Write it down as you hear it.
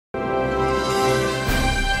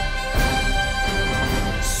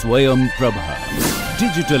Swayam Prabha.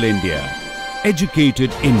 Digital India.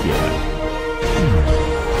 Educated India.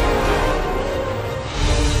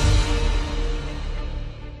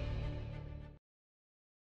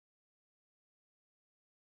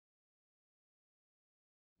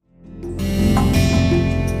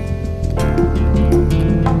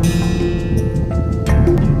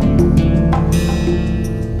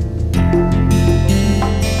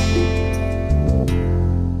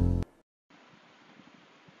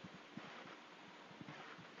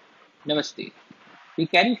 Namaste. We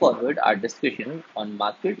carry forward our discussion on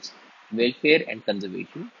markets, welfare, and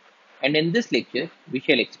conservation, and in this lecture, we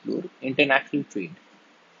shall explore international trade.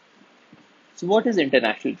 So, what is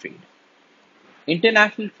international trade?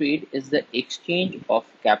 International trade is the exchange of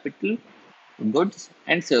capital, goods,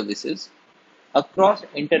 and services across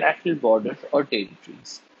international borders or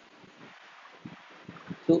territories.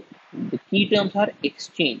 So, the key terms are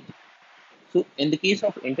exchange. So, in the case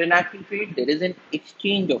of international trade, there is an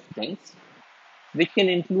exchange of things which can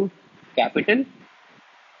include capital,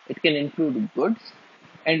 it can include goods,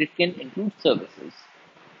 and it can include services.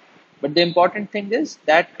 But the important thing is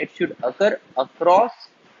that it should occur across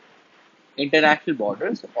international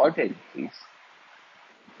borders or territories.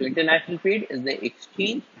 So, international trade is the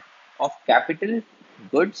exchange of capital,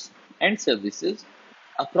 goods, and services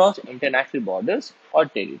across international borders or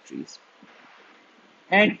territories.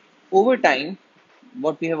 And over time,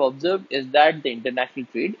 what we have observed is that the international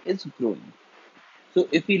trade is growing. So,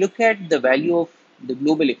 if we look at the value of the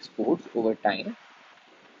global exports over time,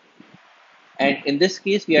 and in this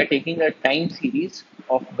case, we are taking a time series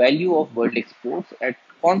of value of world exports at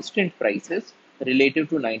constant prices relative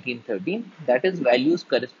to 1913. That is, values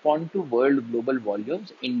correspond to world global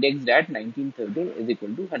volumes indexed at 1913 is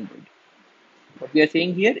equal to 100. What we are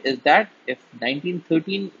saying here is that if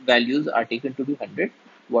 1913 values are taken to be 100,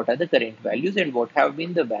 what are the current values and what have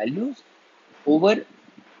been the values over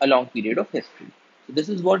a long period of history. So this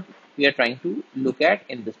is what we are trying to look at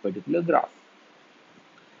in this particular graph.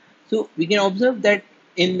 So we can observe that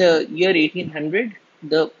in the year 1800,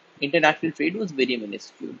 the international trade was very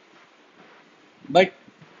minuscule. But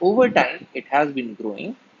over time, it has been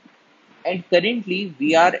growing. And currently,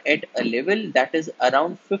 we are at a level that is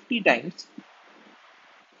around 50 times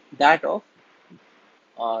that of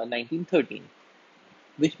 1913,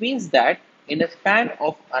 which means that in a span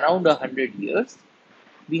of around 100 years,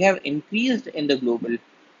 we have increased in the global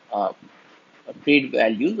uh, trade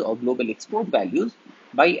values or global export values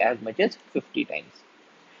by as much as 50 times.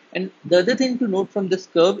 And the other thing to note from this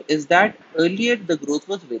curve is that earlier the growth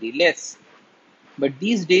was very less, but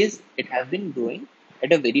these days it has been growing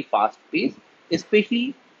at a very fast pace,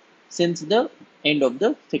 especially since the end of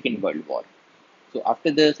the Second World War. So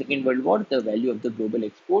after the Second World War, the value of the global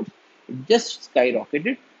exports just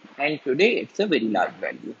skyrocketed, and today it's a very large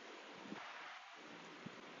value.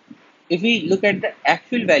 If we look at the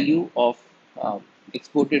actual value of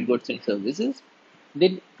exported goods and services,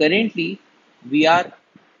 then currently we are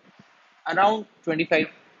around $25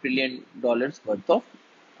 trillion worth of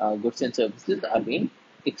goods and services are being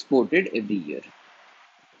exported every year.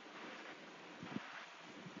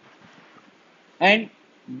 And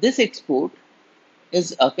this export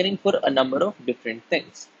is occurring for a number of different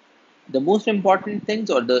things. The most important things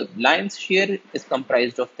or the lion's share is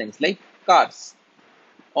comprised of things like cars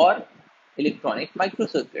or electronic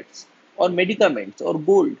microcircuits or medicaments or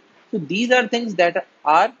gold. So these are things that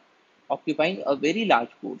are occupying a very large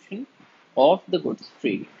portion of the goods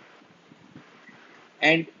trade.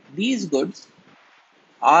 And these goods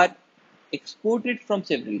are exported from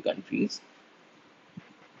several countries.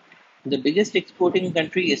 The biggest exporting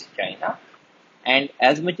country is China, and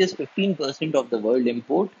as much as 15% of the world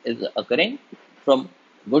import is occurring from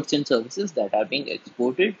goods and services that are being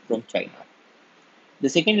exported from China. The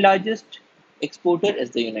second largest exporter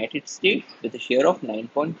is the United States with a share of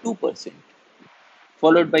 9.2%,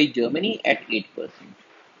 followed by Germany at 8%.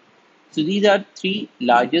 So these are three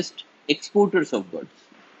largest exporters of goods.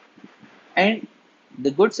 And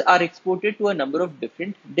the goods are exported to a number of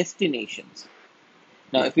different destinations.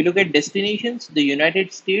 Now, if you look at destinations, the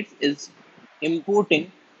United States is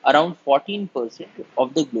importing around 14%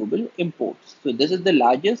 of the global imports. So this is the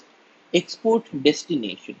largest export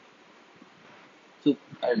destination. So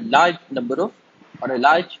a large number of or a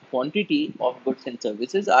large quantity of goods and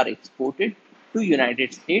services are exported to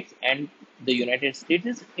United States, and the United States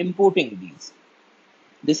is importing these.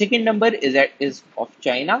 The second number is of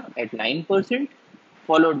China at 9%,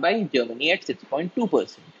 followed by Germany at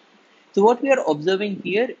 6.2%. So what we are observing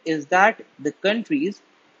here is that the countries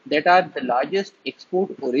that are the largest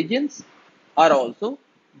export origins are also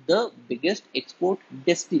the biggest export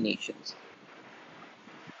destinations.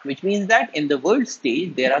 which means that in the world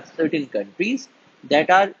stage, there are certain countries that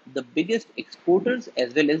are the biggest exporters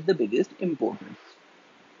as well as the biggest importers.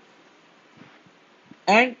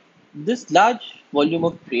 And this large volume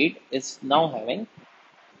of trade is now having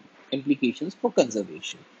implications for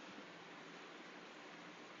conservation.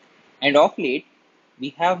 And of late, we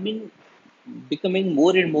have been becoming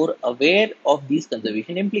more and more aware of these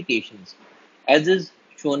conservation implications, as is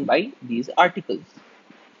shown by these articles.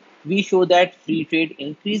 We show that free trade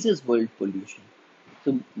increases world pollution.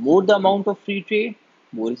 So, more the amount of free trade,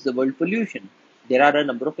 more is the world pollution. There are a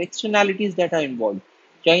number of externalities that are involved.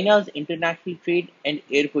 China's international trade and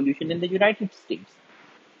air pollution in the United States.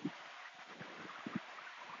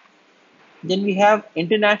 Then we have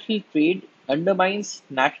international trade undermines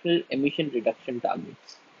national emission reduction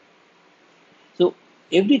targets. So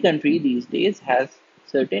every country these days has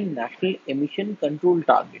certain national emission control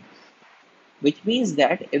targets, which means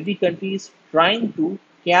that every country is trying to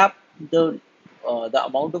cap the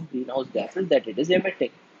amount of greenhouse gases that it is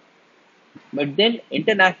emitting. But then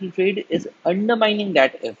international trade is undermining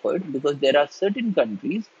that effort because there are certain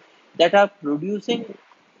countries that are producing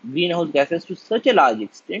greenhouse gases to such a large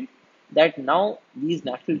extent that now these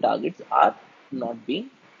national targets are not being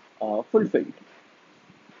fulfilled.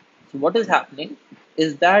 So what is happening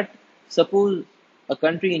is that suppose a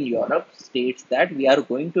country in Europe states that we are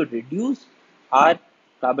going to reduce our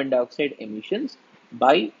carbon dioxide emissions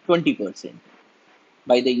by 20%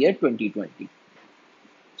 by the year 2020.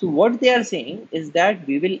 So what they are saying is that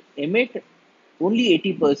we will emit only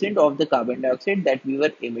 80% of the carbon dioxide that we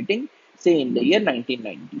were emitting, say in the year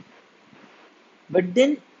 1990. But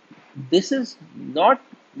then this is not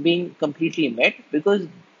being completely met because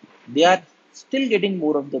they are still getting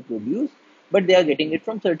more of the produce, but they are getting it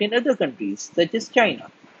from certain other countries, such as China.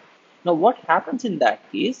 Now, what happens in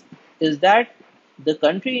that case is that the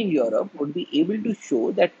country in Europe would be able to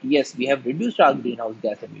show that yes, we have reduced our greenhouse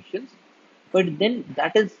gas emissions, but then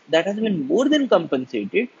that has been more than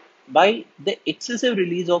compensated by the excessive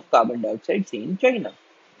release of carbon dioxide, say in China.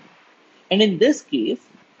 And in this case,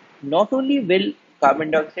 not only will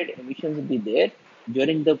carbon dioxide emissions be there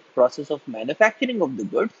during the process of manufacturing of the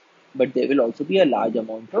goods, but there will also be a large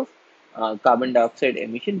amount of carbon dioxide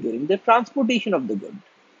emission during the transportation of the good.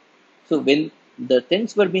 So when the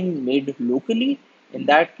things were being made locally, in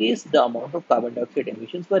that case, the amount of carbon dioxide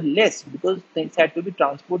emissions were less because things had to be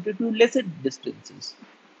transported to lesser distances.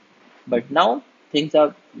 But now things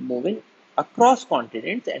are moving across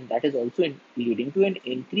continents, and that is also leading to an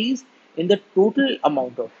increase in the total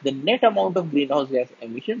amount of the net amount of greenhouse gas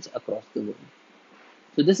emissions across the world.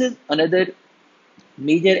 So, this is another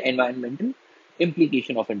major environmental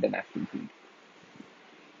implication of international trade.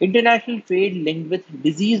 International trade linked with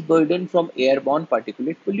disease burden from airborne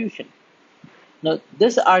particulate pollution. Now,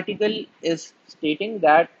 this article is stating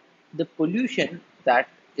that the pollution that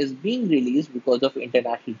is being released because of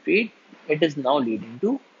international trade, it is now leading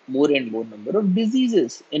to more and more number of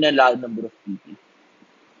diseases in a large number of people,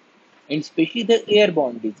 and especially the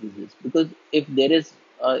airborne diseases. Because if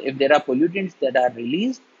there are pollutants that are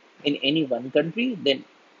released in any one country, then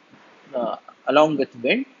uh, along with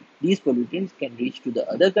wind, these pollutants can reach to the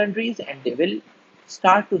other countries and they will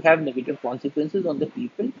start to have negative consequences on the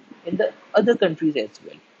people in the other countries as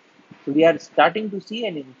well. So we are starting to see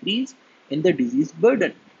an increase in the disease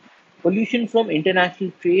burden. Pollution from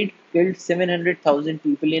international trade killed 700,000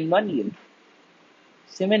 people in 1 year.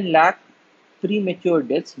 7 lakh premature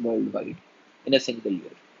deaths worldwide in a single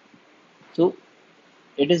year. So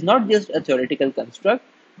it is not just a theoretical construct,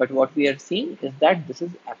 but what we are seeing is that this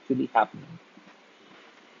is actually happening.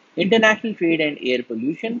 International trade and air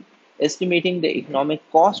pollution, estimating the economic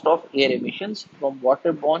cost of air emissions from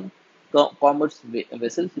waterborne commerce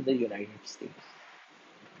vessels in the United States.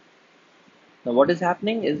 Now, what is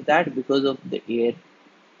happening is that because of the air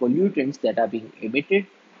pollutants that are being emitted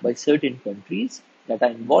by certain countries that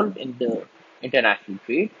are involved in the international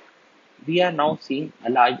trade, we are now seeing a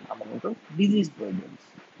large amount of disease burdens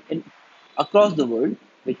in across the world,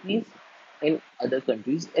 which means in other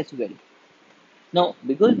countries as well. Now,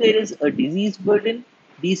 because there is a disease burden,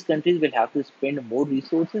 these countries will have to spend more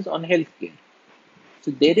resources on healthcare.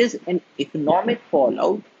 So there is an economic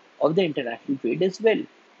fallout of the international trade as well.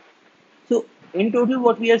 So in total,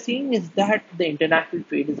 what we are seeing is that the international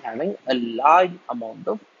trade is having a large amount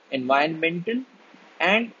of environmental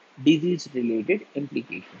and disease related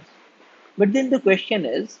implications. But then the question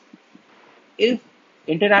is, if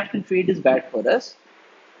international trade is bad for us,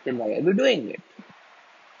 then why are we doing it?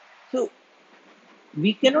 So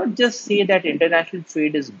we cannot just say that international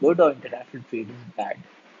trade is good or international trade is bad.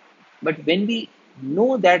 But when we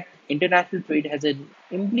know that international trade has an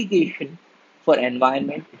implication for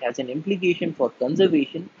environment, it has an implication for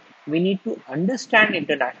conservation. We need to understand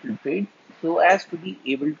international trade so as to be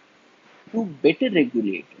able to better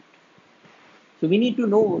regulate it. So we need to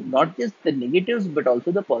know not just the negatives but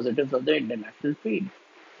also the positives of the international trade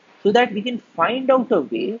so that we can find out a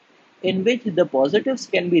way in which the positives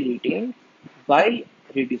can be retained while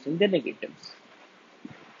reducing the negatives,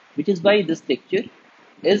 which is why this lecture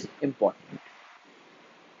is important.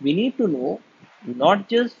 We need to know not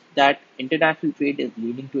just that international trade is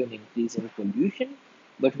leading to an increase in pollution,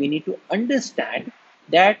 but we need to understand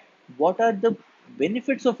that what are the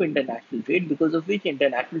benefits of international trade because of which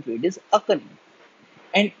international trade is occurring.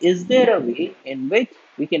 And is there a way in which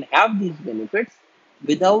we can have these benefits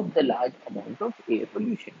without the large amount of air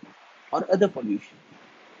pollution or other pollution?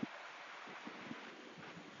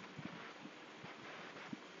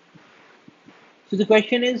 So the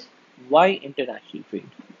question is, why international trade?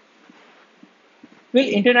 Well,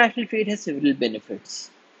 international trade has several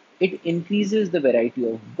benefits. It increases the variety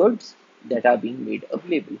of goods that are being made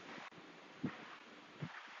available.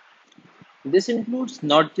 This includes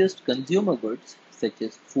not just consumer goods such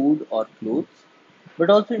as food or clothes, but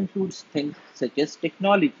also includes things such as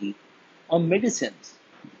technology or medicines.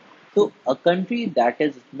 So, a country that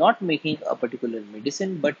is not making a particular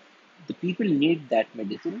medicine, but the people need that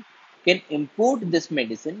medicine, can import this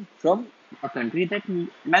medicine from a country that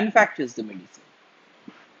manufactures the medicine.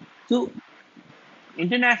 So,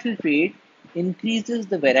 international trade increases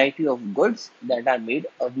the variety of goods that are made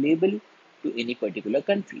available to any particular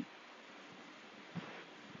country.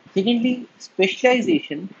 Secondly,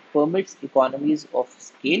 specialization permits economies of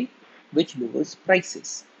scale, which lowers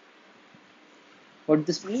prices. What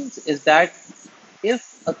this means is that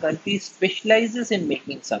if a country specializes in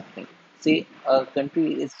making something, say a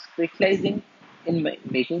country is specializing in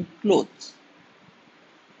making clothes,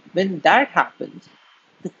 when that happens,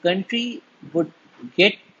 the country would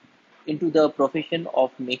get into the profession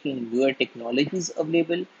of making newer technologies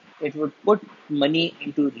available. It would put money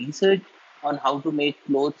into research on how to make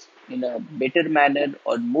clothes in a better manner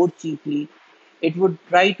or more cheaply. It would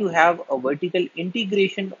try to have a vertical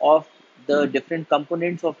integration of the different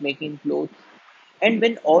components of making clothes. And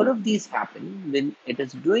when all of these happen, when it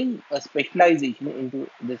is doing a specialization into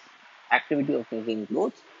this activity of making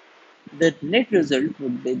clothes, the net result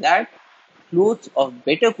would be that clothes of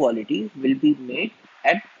better quality will be made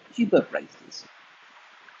at cheaper prices.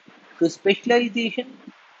 So specialization,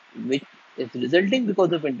 which is resulting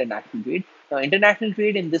because of international trade. Now, international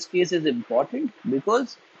trade in this case is important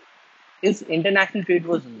because if international trade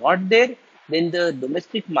was not there, then the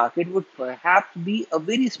domestic market would perhaps be a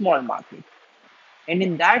very small market. And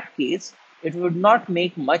in that case, it would not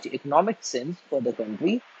make much economic sense for the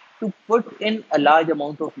country to put in a large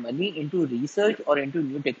amount of money into research or into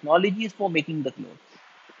new technologies for making the clothes.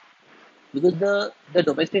 Because the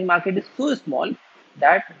domestic market is so small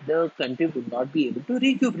that the country would not be able to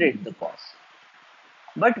recuperate the cost.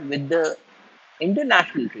 But with the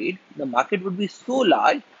international trade, the market would be so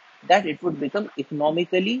large that it would become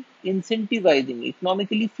economically incentivizing,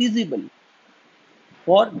 economically feasible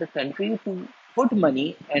for the country to put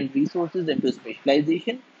money and resources into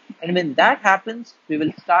specialization. And when that happens, we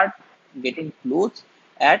will start getting clothes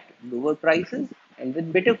at lower prices and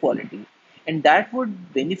with better quality. And that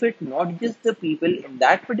would benefit not just the people in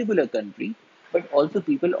that particular country, but also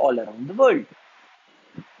people all around the world.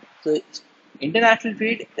 So, international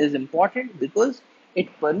trade is important because it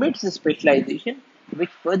permits specialization, which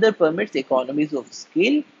further permits economies of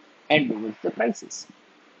scale and lowers the prices.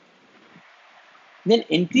 Then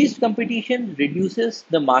increased competition reduces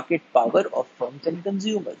the market power of firms and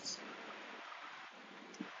consumers.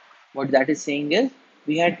 What that is saying is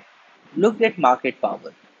we had looked at market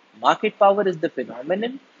power. Market power is the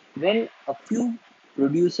phenomenon when a few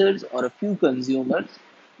producers or a few consumers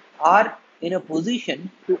are in a position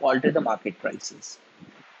to alter the market prices.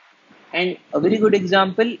 And a very good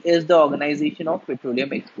example is the Organization of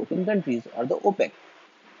Petroleum Exporting Countries or the OPEC.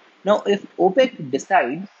 Now, if OPEC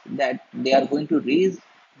decides that they are going to raise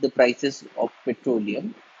the prices of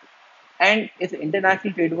petroleum, and if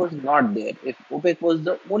international trade was not there, if OPEC was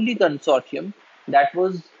the only consortium that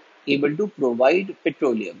was able to provide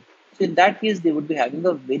petroleum, so in that case, they would be having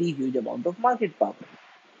a very huge amount of market power.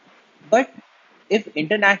 But if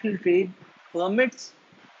international trade permits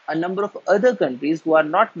a number of other countries who are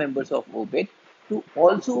not members of OPEC to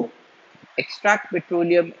also extract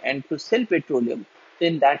petroleum and to sell petroleum,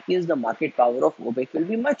 then in that case, the market power of OPEC will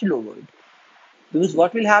be much lowered. Because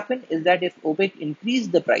what will happen is that if OPEC increase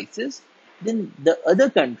the prices, then the other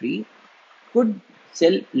country could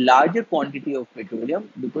sell larger quantity of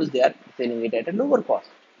petroleum because they are selling it at a lower cost.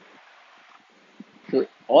 So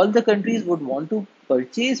all the countries would want to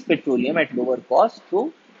purchase petroleum at lower cost.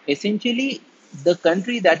 So essentially, the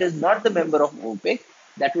country that is not the member of OPEC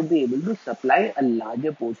that would be able to supply a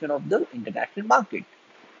larger portion of the international market,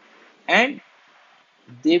 and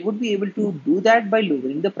they would be able to do that by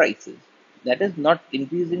lowering the prices. That is, not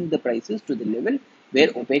increasing the prices to the level where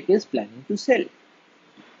OPEC is planning to sell.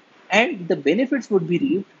 And the benefits would be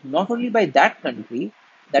reaped not only by that country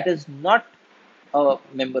that is not a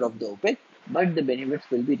member of the OPEC, but the benefits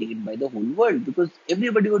will be reaped by the whole world because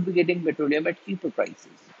everybody would be getting petroleum at cheaper prices.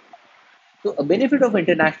 So, a benefit of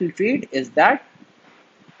international trade is that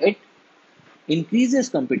it increases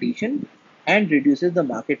competition and reduces the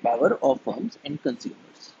market power of firms and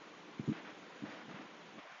consumers.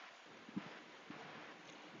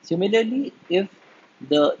 Similarly, if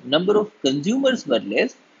the number of consumers were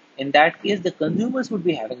less, in that case, the consumers would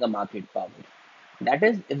be having a market power. That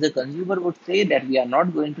is, if the consumer would say that we are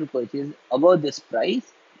not going to purchase above this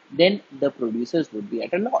price, then the producers would be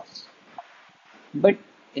at a loss. But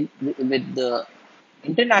with the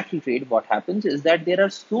international trade, what happens is that there are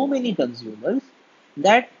so many consumers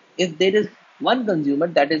that if there is one consumer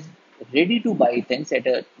that is ready to buy things at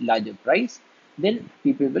a larger price, then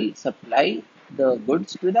people will supply the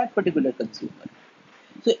goods to that particular consumer.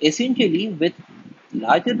 So essentially, with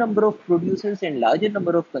larger number of producers and larger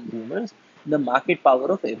number of consumers, the market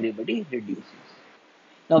power of everybody reduces.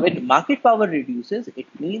 Now, when market power reduces, it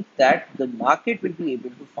means that the market will be able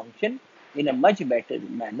to function in a much better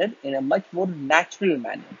manner, in a much more natural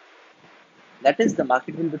manner. That is, the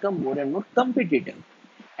market will become more and more competitive.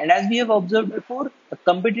 And as we have observed before, a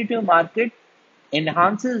competitive market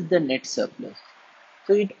enhances the net surplus.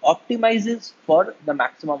 So it optimizes for the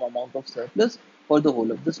maximum amount of surplus for the whole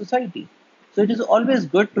of the society. So it is always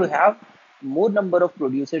good to have more number of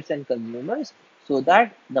producers and consumers so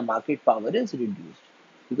that the market power is reduced.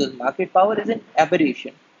 Because market power is an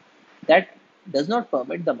aberration that does not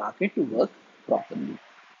permit the market to work properly.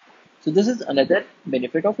 So this is another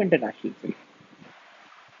benefit of international trade.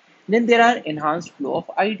 Then there are enhanced flow of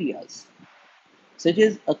ideas, such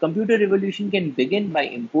as a computer revolution can begin by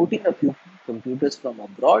importing a few computers from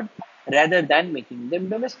abroad rather than making them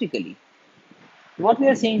domestically. What we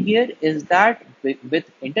are saying here is that with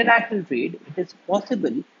international trade, it is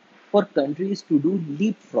possible for countries to do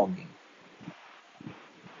leapfrogging.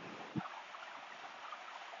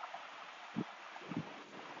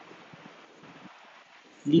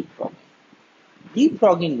 Leapfrogging.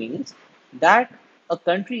 Leapfrogging means that a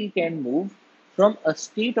country can move from a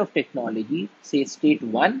state of technology, say state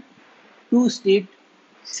 1, to state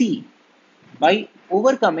C by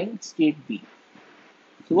overcoming state B.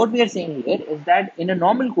 So what we are saying here is that in a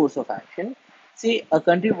normal course of action, say a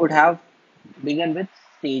country would have begun with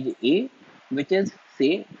stage A, which is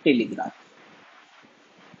say telegraph.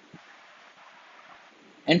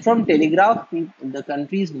 And from telegraph, the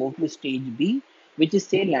countries move to stage B, which is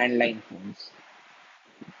say landline phones.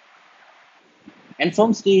 And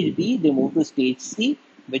from stage B, they move to stage C,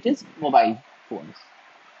 which is mobile phones.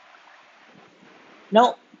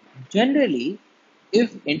 Now, generally,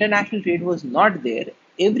 if international trade was not there,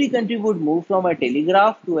 every country would move from a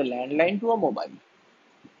telegraph to a landline to a mobile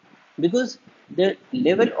because the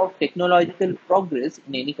level of technological progress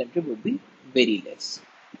in any country would be very less.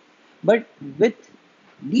 But with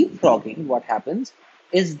leapfrogging, what happens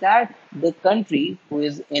is that the country who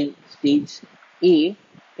is in stage A,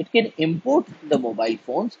 it can import the mobile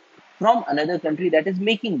phones from another country that is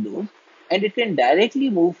making those, and it can directly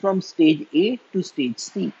move from stage A to stage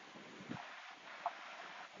C.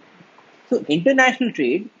 So international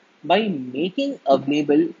trade, by making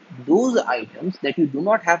available those items that you do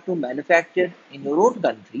not have to manufacture in your own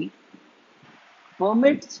country,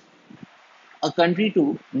 permits a country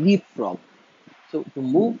to leapfrog. So to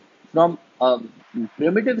move from a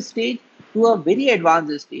primitive stage to a very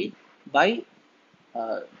advanced stage by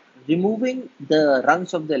uh, removing the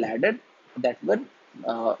rungs of the ladder that were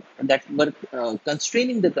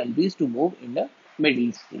constraining the countries to move in the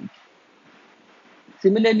middle stage.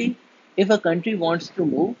 Similarly, if a country wants to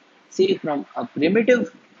move, say, from a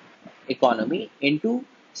primitive economy into,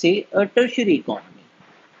 say, a tertiary economy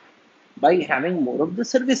by having more of the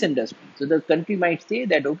service industry. So the country might say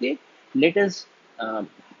that, okay, let us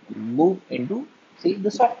move into, say,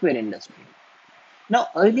 the software industry. Now,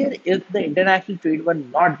 earlier, if the international trade were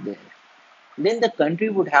not there, then the country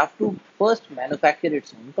would have to first manufacture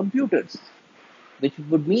its own computers, which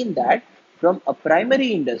would mean that from a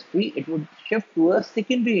primary industry, it would shift to a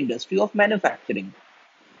secondary industry of manufacturing.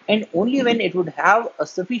 And only when it would have a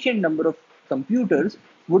sufficient number of computers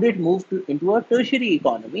would it move into a tertiary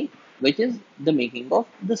economy, which is the making of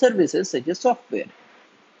the services such as software.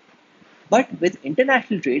 But with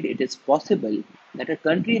international trade, it is possible that a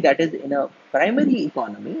country that is in a primary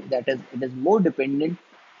economy, that is, it is more dependent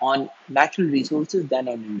on natural resources than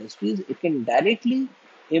on industries, it can directly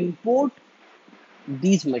import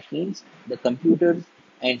these machines, the computers,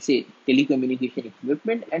 and say telecommunication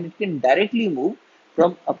equipment, and it can directly move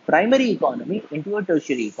from a primary economy into a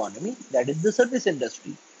tertiary economy, that is the service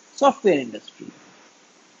industry, software industry.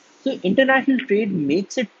 So international trade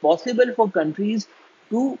makes it possible for countries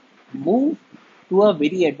to move to a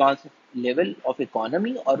very advanced level of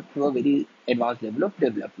economy or to a very advanced level of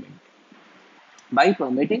development by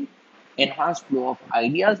permitting enhanced flow of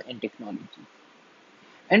ideas and technology.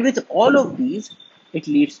 And with all of these, it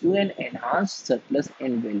leads to an enhanced surplus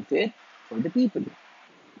and welfare for the people,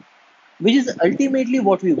 which is ultimately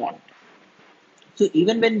what we want. So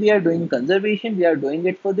even when we are doing conservation, we are doing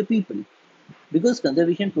it for the people because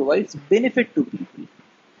conservation provides benefit to people.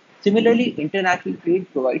 Similarly, international trade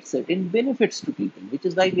provides certain benefits to people, which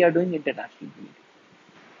is why we are doing international trade.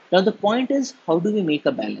 Now, the point is, how do we make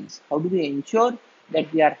a balance? How do we ensure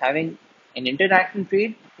that we are having an international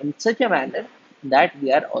trade in such a manner that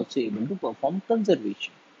we are also able to perform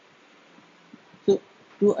conservation? So,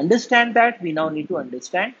 to understand that, we now need to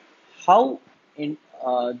understand how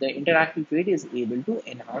the international trade is able to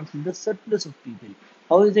enhance the surplus of people.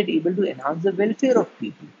 How is it able to enhance the welfare of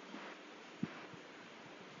people?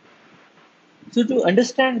 So, to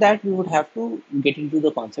understand that, we would have to get into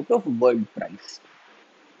the concept of world price.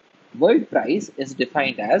 World price is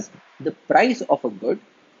defined as the price of a good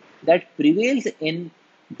that prevails in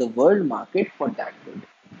the world market for that good.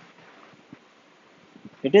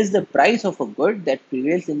 It is the price of a good that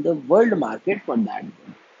prevails in the world market for that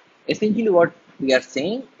good. Essentially, what we are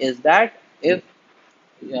saying is that if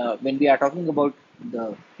when we are talking about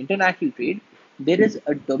the international trade, there is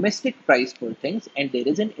a domestic price for things and there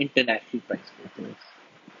is an international price for things.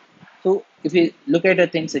 So, if you look at a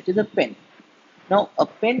thing such as a pen, now a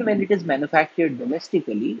pen when it is manufactured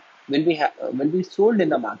domestically will be sold in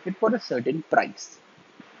the market for a certain price,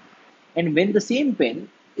 and when the same pen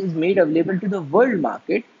is made available to the world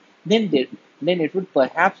market, then it would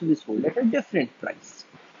perhaps be sold at a different price.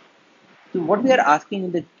 So what we are asking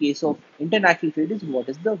in the case of international trade is what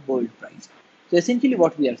is the world price. So essentially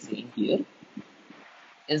what we are saying here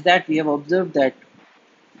is that we have observed that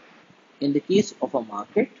in the case of a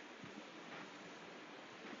market,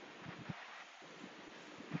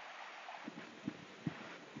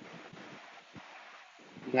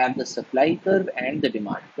 we have the supply curve and the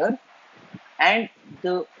demand curve, and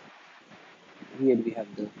the here we have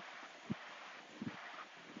the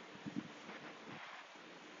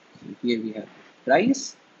here we have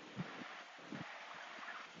price,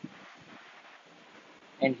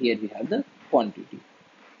 and here we have the quantity.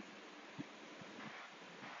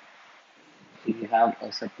 So you have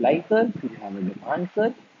a supply curve, you have a demand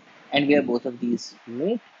curve, and where both of these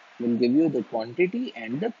meet will give you the quantity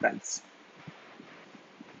and the price.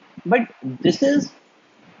 But this is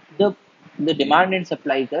the the demand and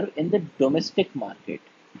supply curve in the domestic market.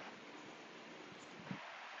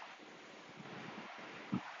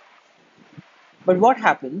 But what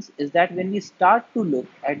happens is that when we start to look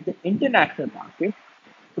at the international market,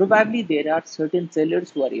 probably there are certain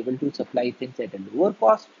sellers who are able to supply things at a lower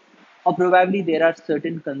cost, or probably there are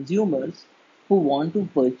certain consumers who want to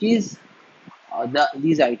purchase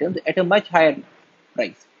these items at a much higher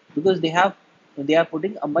price because they are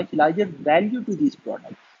putting a much larger value to these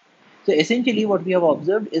products. So essentially, what we have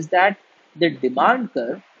observed is that the demand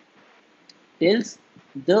curve tells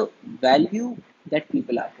the value that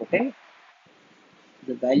people are putting,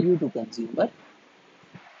 the value to consumer,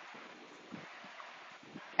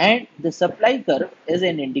 and the supply curve is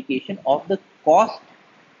an indication of the cost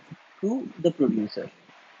to the producer.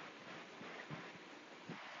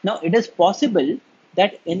 Now, it is possible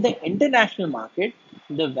that in the international market,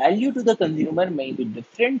 the value to the consumer may be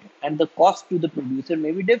different and the cost to the producer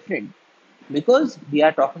may be different because we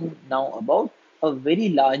are talking now about a very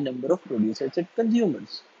large number of producers and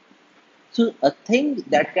consumers. So, a thing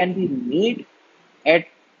that can be made at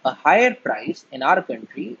a higher price in our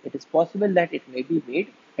country, it is possible that it may be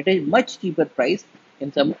made at a much cheaper price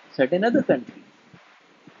in some certain other country,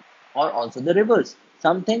 or also the reverse.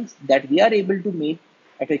 Some things that we are able to make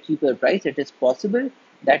at a cheaper price, it is possible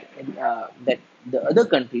that that the other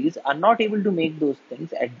countries are not able to make those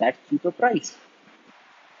things at that cheaper price.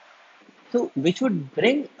 So, which would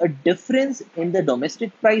bring a difference in the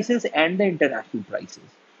domestic prices and the international prices,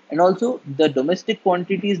 and also the domestic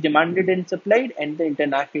quantities demanded and supplied, and the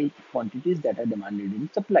international quantities that are demanded and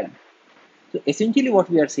supplied. So, essentially, what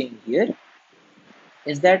we are saying here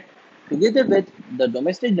is that together with the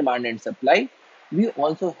domestic demand and supply, we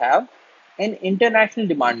also have an international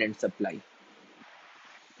demand and supply.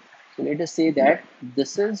 So let us say that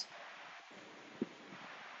this is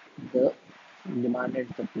the demand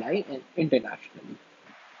and supply and internationally.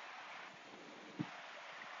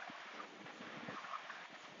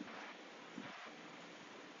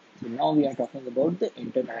 So now we are talking about the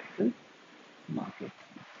international market.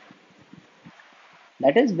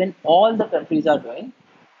 That is when all the countries are doing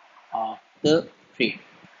the trade.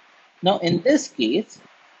 Now in this case,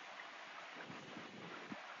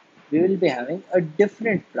 we will be having a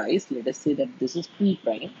different price. Let us say that this is P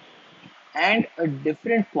prime and a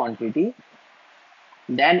different quantity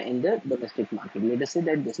than in the domestic market. Let us say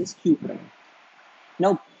that this is Q prime.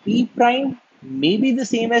 Now P prime may be the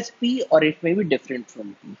same as P or it may be different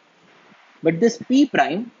from P. But this P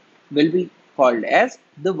prime will be called as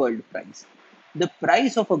the world price. The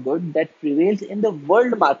price of a good that prevails in the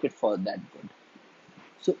world market for that good.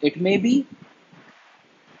 So it may be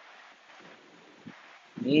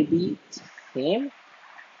same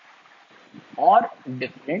or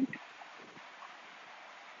different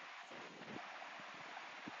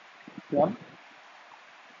from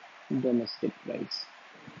domestic price.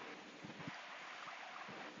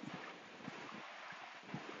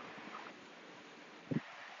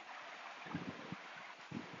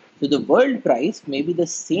 So the world price may be the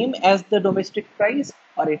same as the domestic price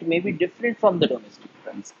or it may be different from the domestic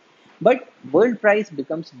price. But world price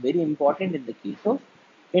becomes very important in the case of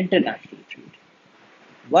international trade.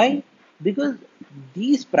 Why? Because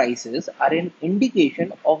these prices are an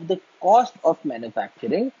indication of the cost of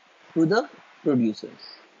manufacturing to the producers.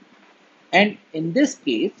 And in this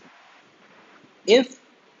case, if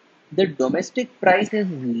the domestic price is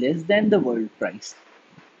less than the world price,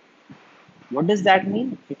 what does that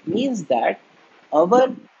mean? It means that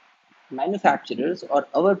our manufacturers or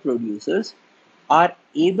our producers are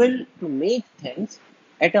able to make things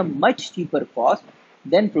at a much cheaper cost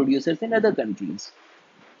than producers in other countries,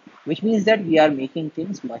 which means that we are making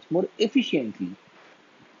things much more efficiently.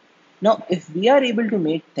 Now, if we are able to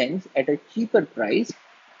make things at a cheaper price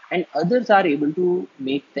and others are able to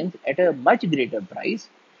make things at a much greater price,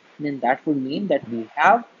 then that would mean that we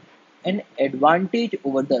have an advantage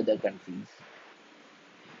over the other countries.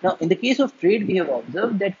 Now, in the case of trade, we have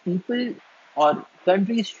observed that people or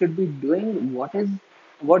countries should be doing what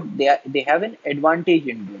they have an advantage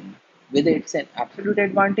in doing, whether it's an absolute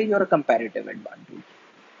advantage or a comparative advantage.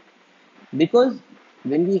 Because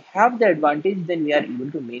when we have the advantage, then we are able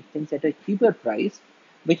to make things at a cheaper price,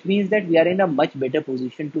 which means that we are in a much better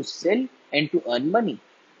position to sell and to earn money.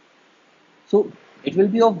 So it will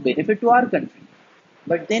be of benefit to our country,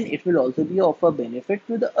 but then it will also be of a benefit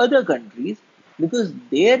to the other countries because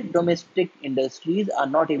their domestic industries are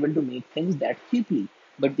not able to make things that cheaply,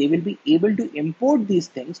 but they will be able to import these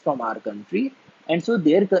things from our country, and so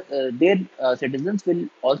their citizens will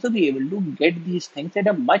also be able to get these things at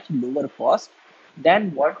a much lower cost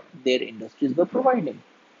than what their industries were providing.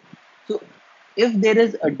 So, if there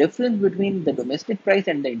is a difference between the domestic price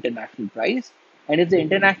and the international price, and if the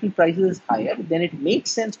international price is higher, then it makes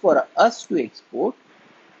sense for us to export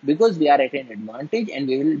because we are at an advantage and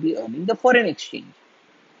we will be earning the foreign exchange.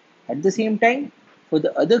 At the same time, for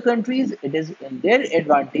the other countries, it is in their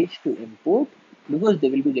advantage to import because they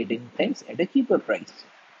will be getting things at a cheaper price.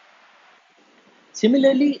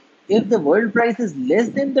 Similarly, if the world price is less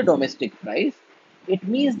than the domestic price, it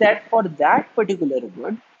means that for that particular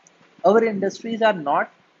good, our industries are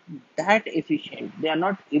not that efficient. They are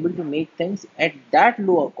not able to make things at that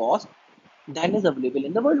lower cost than is available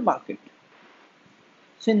in the world market.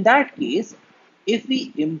 So, in that case, if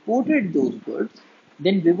we imported those goods,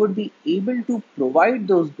 then we would be able to provide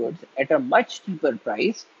those goods at a much cheaper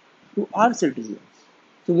price to our citizens.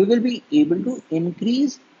 So, we will be able to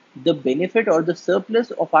increase the benefit or the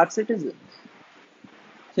surplus of our citizens.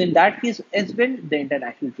 So, in that case, as well, the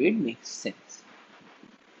international trade makes sense.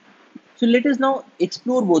 So let us now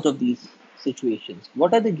explore both of these situations.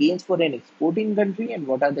 What are the gains for an exporting country and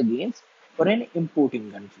what are the gains for an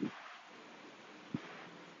importing country?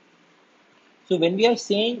 So when we are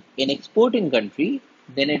saying an exporting country,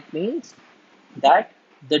 then it means that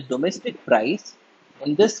the domestic price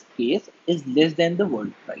in this case is less than the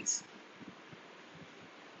world price.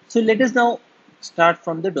 So let us now start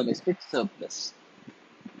from the domestic surplus.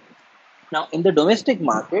 Now in the domestic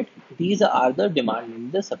market, these are the demand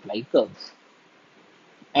and the supply curves.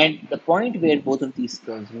 And the point where both of these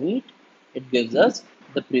curves meet, it gives us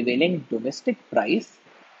the prevailing domestic price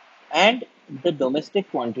and the domestic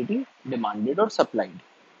quantity demanded or supplied.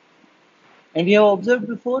 And we have observed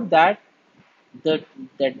before that that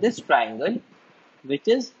this triangle, which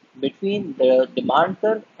is between the demand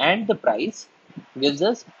curve and the price, gives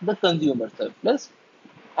us the consumer surplus,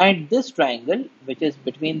 and this triangle, which is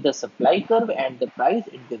between the supply curve and the price,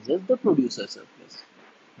 it gives us the producer surplus.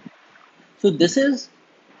 So this is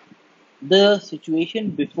the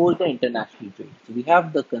situation before the international trade. So we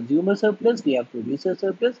have the consumer surplus, we have producer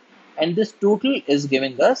surplus, and this total is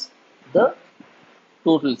giving us the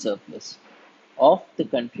total surplus of the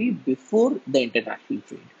country before the international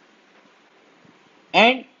trade.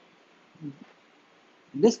 And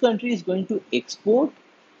this country is going to export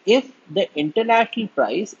if the international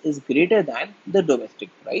price is greater than the domestic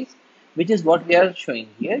price, which is what we are showing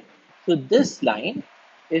here. So this line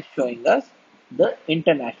is showing us the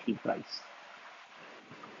international price.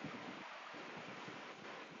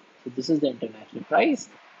 So this is the international price,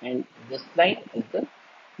 and this line is the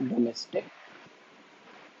domestic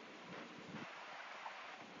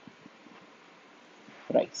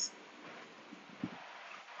price.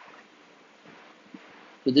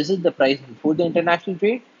 So this is the price before the international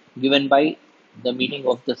trade given by the meeting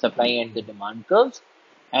of the supply and the demand curves.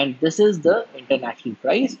 And this is the international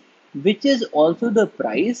price, which is also the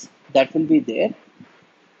price that will be there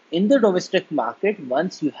in the domestic market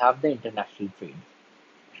once you have the international trade.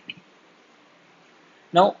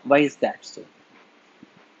 Now, why is that so?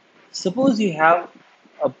 Suppose you have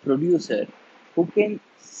a producer who can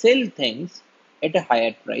sell things at a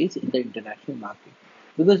higher price in the international market,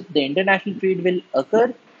 because the international trade will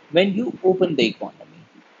occur when you open the economy.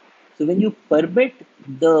 So when you permit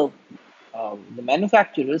the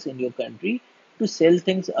manufacturers in your country to sell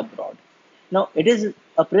things abroad, now it is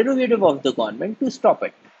a prerogative of the government to stop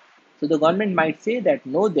it. So the government might say that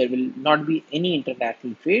no, there will not be any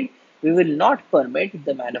international trade. We will not permit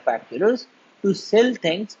the manufacturers to sell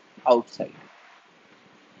things outside.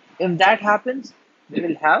 If that happens, we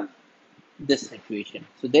will have this situation.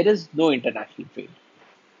 So there is no international trade.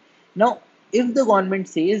 Now, if the government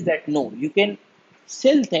says that no, you can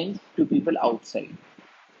sell things to people outside,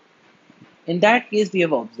 in that case, we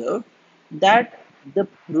have observed that the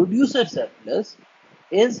producer surplus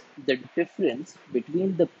is the difference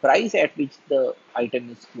between the price at which the item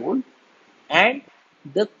is sold and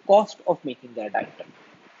the cost of making that item.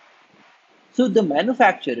 So the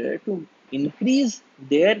manufacturer, to increase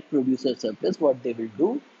their producer surplus, what they will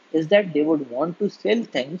do is that they would want to sell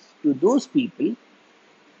things to those people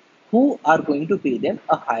who are going to pay them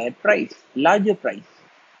a higher price, larger price.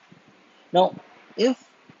 Now, if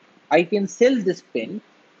I can sell this pen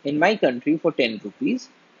in my country for 10 rupees,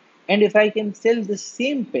 and if I can sell the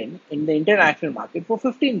same pen in the international market for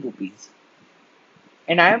 15 rupees,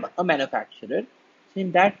 and I am a manufacturer, so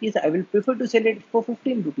in that case, I will prefer to sell it for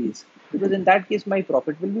 15 rupees, because in that case, my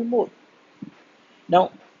profit will be more.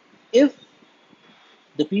 Now, if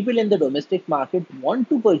the people in the domestic market want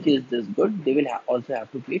to purchase this good, they will also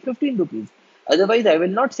have to pay 15 rupees. Otherwise, I will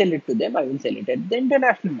not sell it to them, I will sell it at the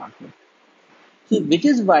international market. So, which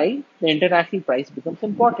is why the international price becomes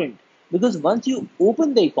important, because once you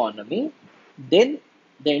open the economy, then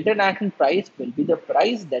the international price will be the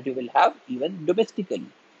price that you will have even domestically.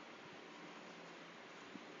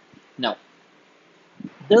 Now,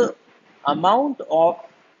 the amount of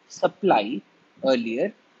supply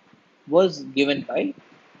earlier was given by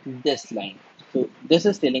this line. So, this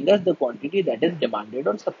is telling us the quantity that is demanded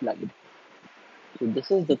or supplied. So, this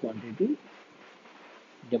is the quantity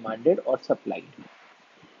demanded or supplied.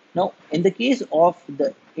 Now, in the case of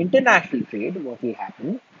the international trade, what will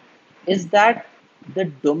happen is that the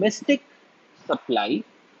domestic supply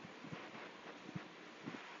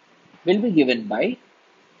will be given by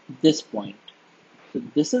this point. So,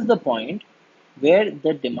 this is the point where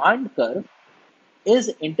the demand curve is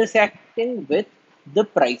intersecting with the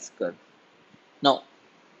price curve. Now,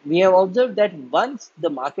 we have observed that once the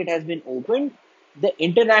market has been opened, the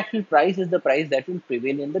international price is the price that will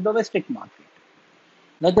prevail in the domestic market.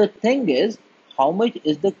 Now, the thing is, how much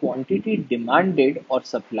is the quantity demanded or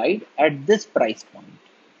supplied at this price point?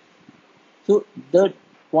 So, the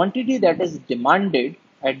quantity that is demanded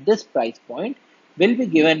at this price point will be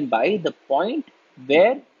given by the point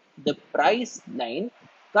where the price line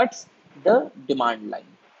cuts the demand line.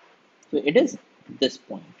 So, it is this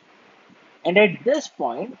point. And at this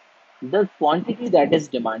point, the quantity that is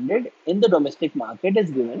demanded in the domestic market is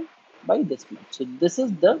given by this much. So, this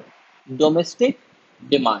is the domestic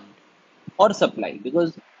demand or supply,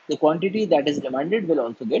 because the quantity that is demanded will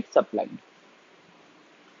also get supplied.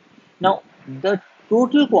 Now, the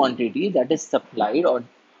total quantity that is supplied or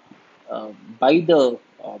uh, by the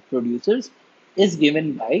producers is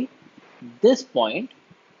given by this point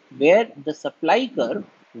where the supply curve,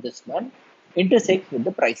 this one, intersects with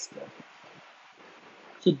the price curve.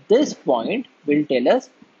 So this point will tell us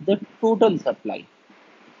the total supply.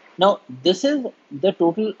 Now, this is the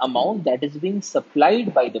total amount that is being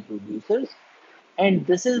supplied by the producers, and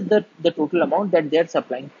this is the total amount that they are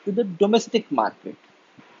supplying to the domestic market.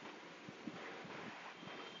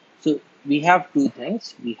 So we have two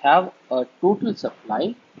things. We have a total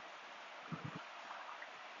supply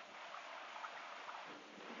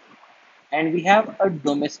and we have a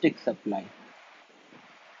domestic supply.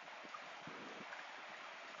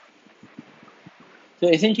 So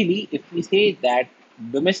essentially, if we say that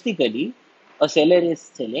domestically a seller is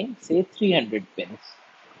selling, say, 300 pens,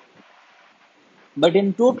 but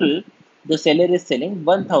in total the seller is selling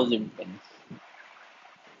 1000 pens.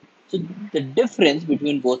 So the difference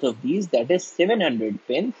between both of these, that is 700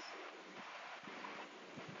 pens,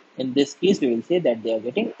 in this case we will say that they are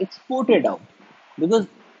getting exported out, because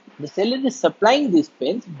the seller is supplying these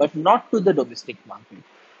pens but not to the domestic market.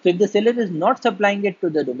 So if the seller is not supplying it to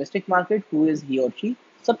the domestic market, who is he or she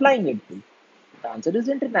supplying it to? The answer is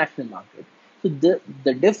international market. So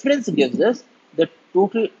the difference gives us the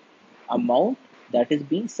total amount that is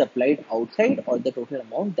being supplied outside, or the total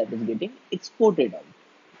amount that is getting exported out.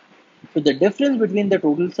 So the difference between the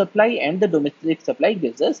total supply and the domestic supply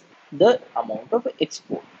gives us the amount of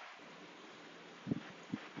export.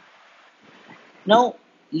 Now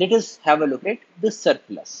let us have a look at the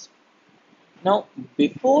surplus. Now,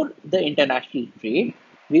 before the international trade,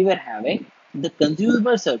 we were having the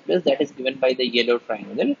consumer surplus that is given by the yellow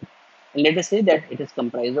triangle. And let us say that it is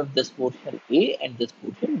comprised of this portion A and this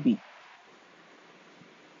portion B.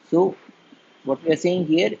 So, what we are saying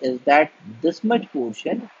here is that this much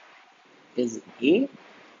portion is A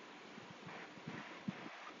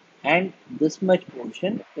and this much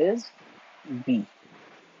portion is B.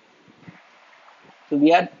 So,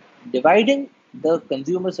 we are dividing the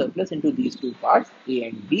consumer surplus into these two parts, A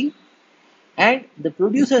and B. And the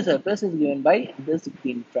producer surplus is given by this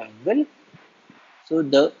green triangle. So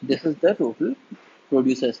this is the total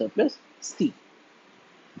producer surplus C.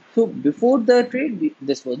 So before the trade,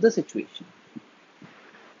 this was the situation.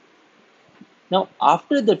 Now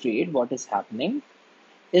after the trade, what is happening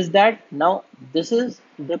is that now this is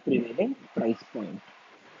the prevailing price point.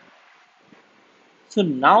 So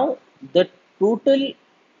now the total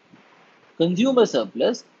consumer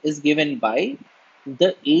surplus is given by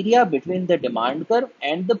the area between the demand curve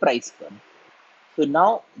and the price curve. So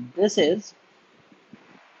now this is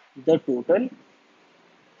the total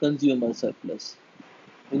consumer surplus,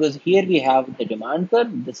 because here we have the demand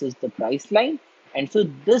curve, this is the price line, and so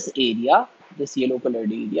this area, this yellow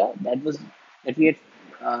colored area that we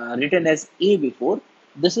had written as A before,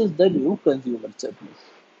 this is the new consumer surplus.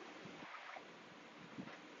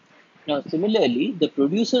 Now similarly, the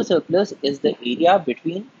producer surplus is the area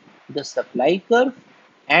between the supply curve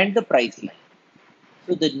and the price line.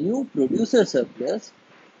 So the new producer surplus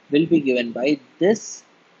will be given by this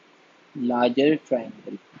larger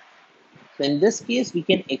triangle. So in this case, we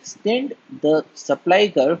can extend the supply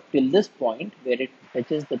curve till this point where it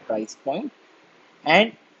touches the price point.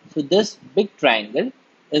 And so this big triangle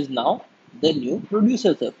is now the new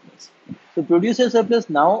producer surplus. So producer surplus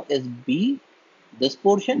now is B, this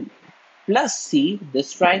portion, plus C,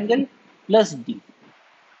 this triangle, plus D.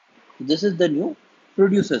 So this is the new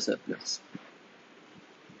producer surplus.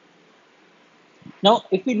 Now,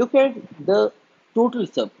 if we look at the total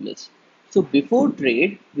surplus, so before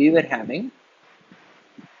trade, we were having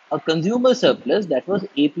a consumer surplus that was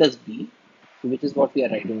A plus B, which is what we are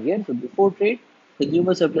writing here. So before trade,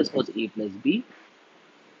 consumer surplus was A plus B.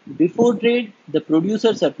 Before trade, the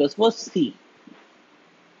producer surplus was C,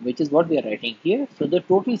 which is what we are writing here. So the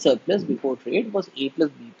total surplus before trade was A plus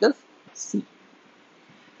B plus C.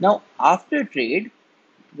 Now after trade,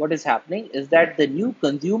 what is happening is that the new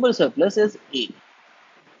consumer surplus is A,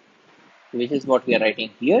 which is what we are writing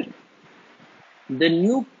here. The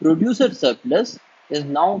new producer surplus is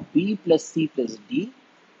now B plus C plus D,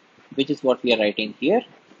 which is what we are writing here.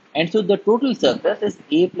 And so the total surplus is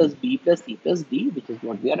A plus B plus C plus D, which is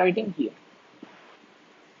what we are writing here.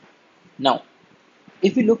 Now,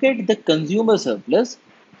 if you look at the consumer surplus,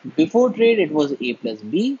 before trade it was A plus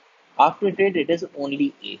B, after trade it is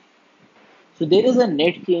only A. So there is a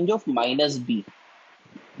net change of minus B,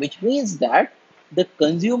 which means that the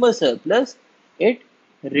consumer surplus, it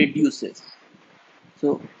reduces.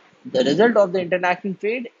 So the result of the international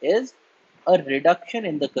trade is a reduction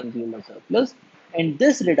in the consumer surplus, and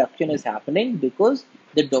this reduction is happening because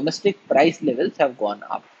the domestic price levels have gone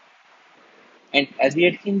up. And as we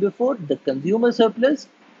had seen before, the consumer surplus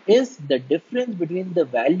is the difference between the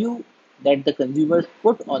value that the consumers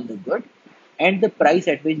put on the good and the price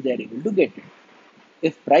at which they are able to get it.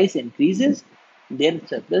 If price increases, their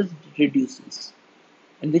surplus reduces.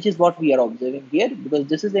 and which is what we are observing here, because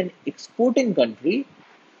this is an exporting country,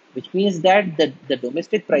 which means that the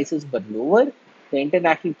domestic prices were lower, the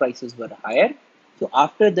international prices were higher. So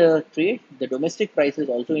after the trade, the domestic prices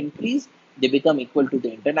also increase, they become equal to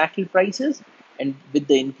the international prices, and with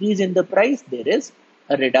the increase in the price, there is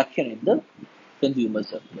a reduction in the consumer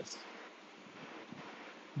surplus.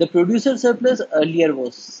 The producer surplus earlier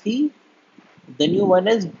was C, the new one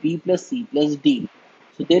is B plus C plus D.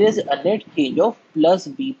 So there is a net change of plus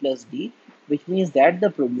B plus D, which means that the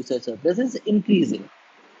producer surplus is increasing.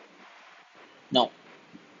 Now,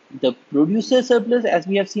 the producer surplus, as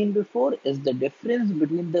we have seen before, is the difference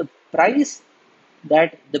between the price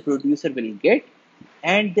that the producer will get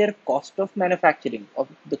and their cost of manufacturing, of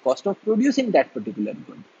the cost of producing that particular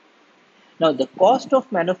good. Now, the cost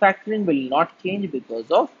of manufacturing will not change because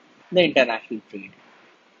of the international trade,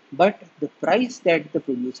 but the price that the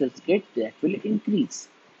producers get, that will increase.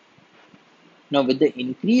 Now, with the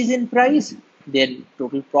increase in price, their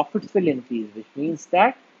total profits will increase, which means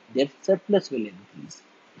that their surplus will increase.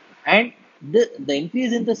 And the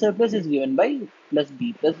increase in the surplus is given by plus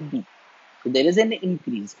B plus D. So there is an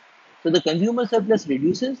increase. So the consumer surplus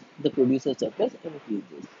reduces, the producer surplus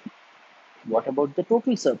increases. What about the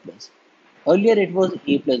total surplus? Earlier it was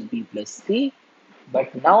A plus B plus C,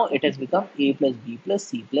 but now it has become A plus B plus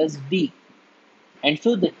C plus D. And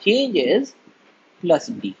so the change is plus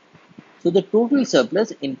D. So the total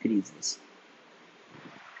surplus increases.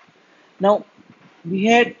 Now, we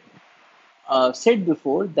had said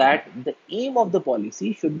before that the aim of the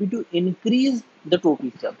policy should be to increase the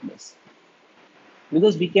total surplus,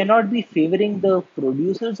 because we cannot be favoring the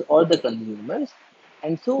producers or the consumers.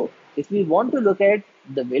 And so, if we want to look at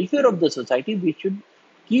the welfare of the society, we should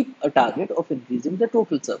keep a target of increasing the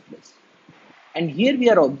total surplus. And here we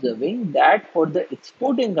are observing that for the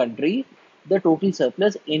exporting country, the total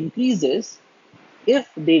surplus increases if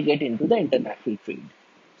they get into the international trade.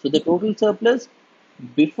 So the total surplus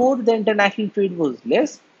before the international trade was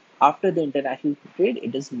less, after the international trade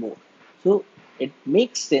it is more. So it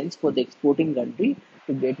makes sense for the exporting country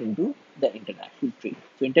to get into the international trade.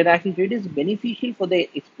 So international trade is beneficial for the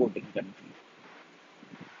exporting country.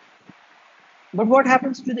 But what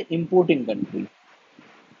happens to the importing country?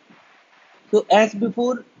 So as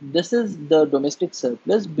before, this is the domestic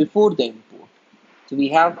surplus before the import. So we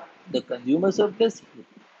have the consumer surplus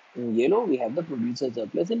in yellow, we have the producer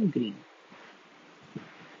surplus in green.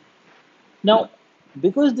 Now,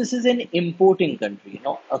 because this is an importing country,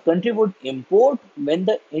 a country would import when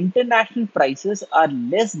the international prices are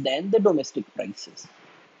less than the domestic prices,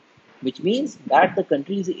 which means that the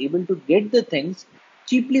country is able to get the things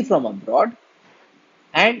cheaply from abroad,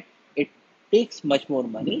 and it takes much more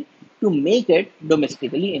money to make it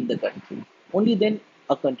domestically in the country. Only then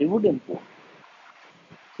a country would import.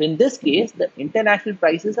 So in this case, the international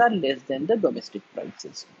prices are less than the domestic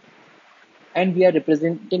prices, and we are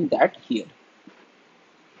representing that here.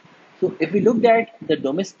 So if we looked at the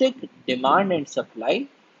domestic demand and supply,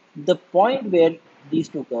 the point where these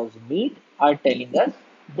two curves meet are telling us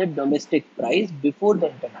the domestic price before the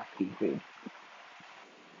international trade.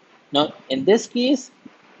 Now, in this case,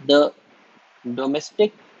 the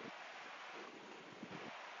domestic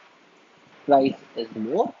price is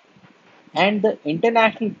more and the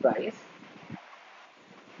international price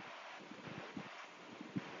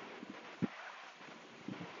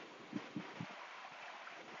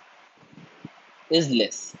is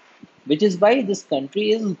less, which is why this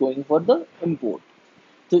country is going for the import.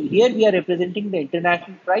 So here we are representing the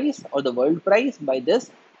international price or the world price by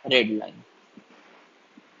this red line.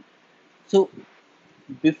 So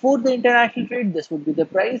before the international trade, this would be the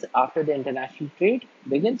price. After the international trade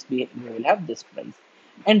begins, we will have this price.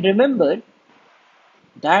 And remember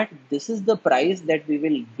that this is the price that we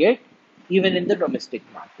will get even in the domestic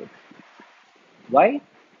market. Why?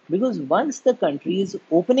 Because once the country is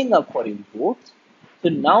opening up for imports, so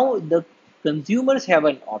now the consumers have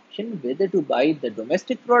an option whether to buy the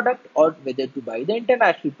domestic product or whether to buy the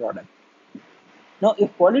international product. Now,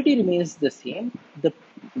 if quality remains the same,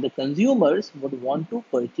 the consumers would want to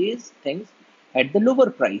purchase things at the lower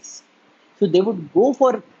price. So they would go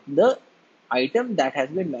for the item that has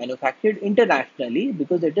been manufactured internationally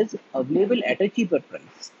because it is available at a cheaper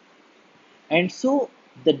price. And so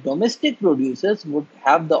the domestic producers would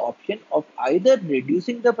have the option of either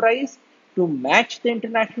reducing the price to match the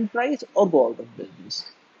international price or go out of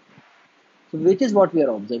business. So which is what we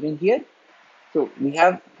are observing here. So we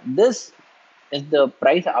have this is the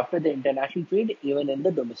price after the international trade even in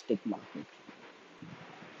the domestic market.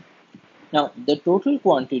 Now the total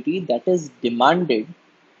quantity that is demanded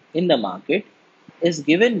in the market is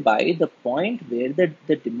given by the point where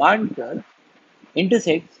the demand curve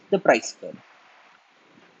intersects the price curve.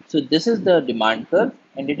 So this is the demand curve,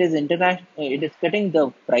 and it is it is cutting the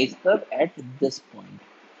price curve at this point.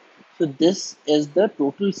 So this is the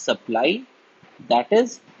total supply that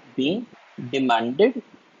is being demanded,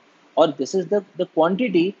 or this is the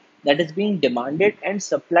quantity that is being demanded and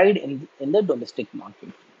supplied in the domestic market.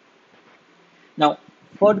 Now,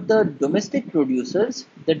 for the domestic producers,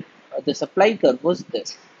 the supply curve was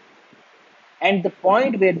this. And the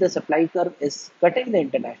point where the supply curve is cutting the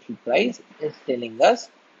international price is telling us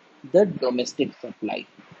the domestic supply.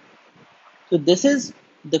 So this is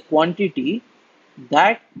the quantity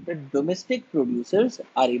that the domestic producers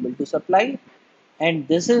are able to supply, and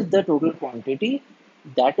this is the total quantity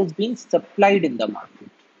that is being supplied in the market.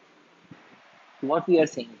 What we are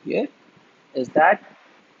saying here is that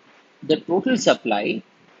the total supply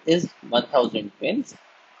is 1000 pins,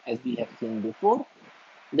 as we have seen before.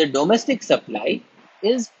 The domestic supply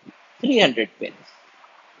is 300 pins.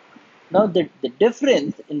 Now, the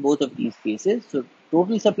difference in both of these cases, so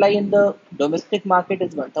total supply in the domestic market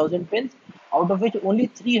is 1000 pins, out of which only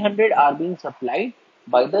 300 are being supplied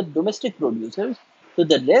by the domestic producers. So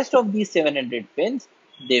the rest of these 700 pins,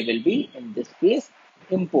 they will be, in this case,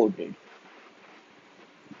 imported.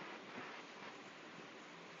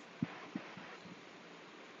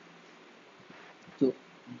 So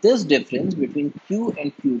this difference between Q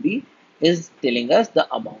and QD is telling us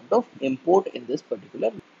the amount of import in this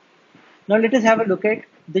particular. Now let us have a look at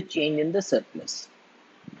the change in the surplus.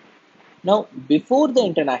 Now, before the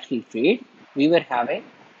international trade, we were having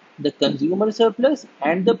the consumer surplus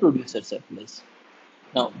and the producer surplus.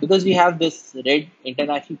 Now, because we have this red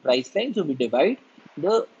international price line, so we divide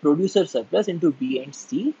the producer surplus into B and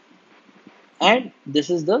C, and this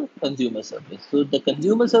is the consumer surplus. So, the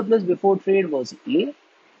consumer surplus before trade was A,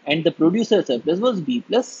 and the producer surplus was B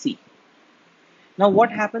plus C. Now,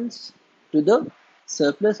 what happens to the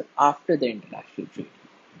surplus after the international trade?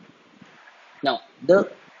 Now,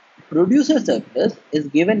 the producer surplus is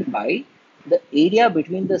given by the area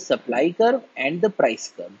between the supply curve and the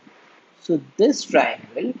price curve. So, this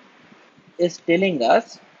triangle is telling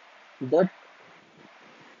us the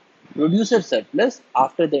producer surplus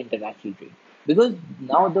after the international trade, because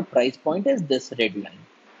now the price point is this red line.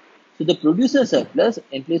 So, the producer surplus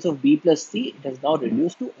in place of B plus C, it has now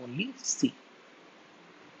reduced to only C.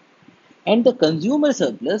 And the consumer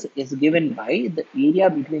surplus is given by the area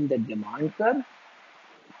between the demand curve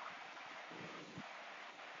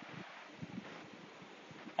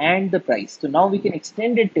and the price. So now we can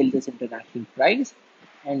extend it till this international price,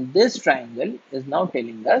 and this triangle is now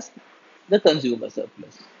telling us the consumer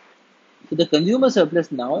surplus. So the consumer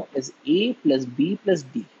surplus now is A plus B plus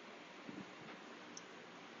D.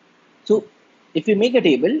 So if we make a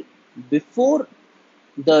table, before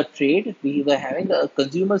the trade, we were having a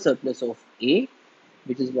consumer surplus of A,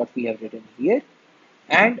 which is what we have written here,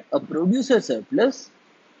 and a producer surplus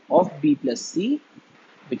of B plus C,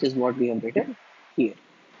 which is what we have written here.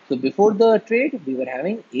 So before the trade, we were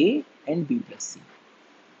having A and B plus C.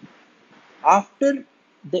 After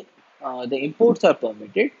the imports are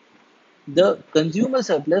permitted, the consumer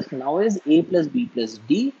surplus now is A plus B plus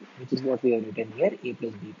D, which is what we have written here, A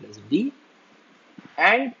plus B plus D,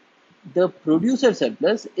 and the producer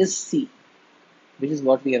surplus is C, which is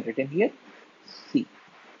what we have written here, C.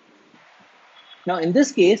 Now, in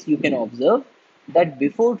this case, you can observe that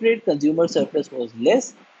before trade, consumer surplus was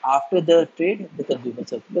less. After the trade, the consumer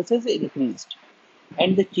surplus has increased.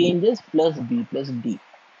 And the change is plus B plus D,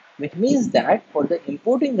 which means that for the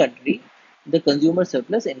importing country, the consumer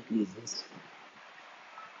surplus increases,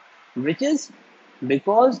 which is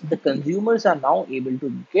because the consumers are now able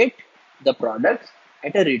to get the products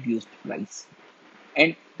at a reduced price.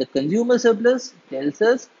 And the consumer surplus tells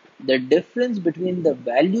us the difference between the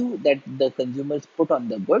value that the consumers put on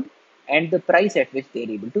the good and the price at which they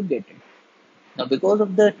are able to get it. Now, because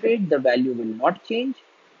of the trade, the value will not change,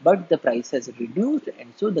 but the price has reduced,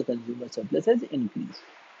 and so the consumer surplus has increased.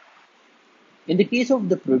 In the case of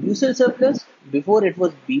the producer surplus, before it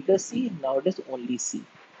was B plus C, now it is only C.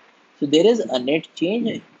 So there is a net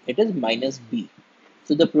change, it is minus B.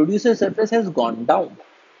 So the producer surplus has gone down.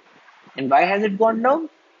 And why has it gone down?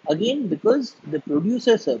 Again, because the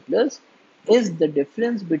producer surplus is the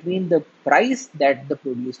difference between the price that the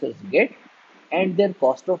producers get and their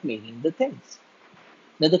cost of making the things.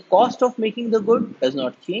 Now, the cost of making the good does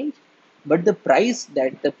not change, but the price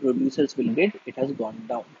that the producers will get, it has gone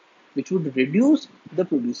down, which would reduce the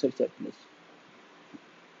producer surplus.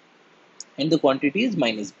 And the quantity is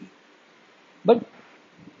minus B. But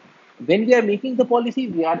when we are making the policy,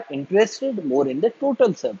 we are interested more in the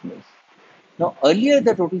total surplus. Now, earlier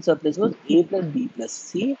the total surplus was A plus B plus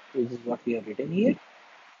C, which is what we have written here.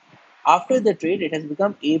 After the trade, it has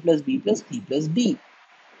become A plus B plus C plus D.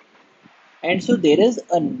 And so there is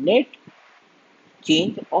a net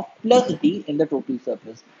change of plus D in the total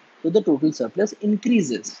surplus. So the total surplus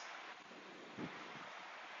increases.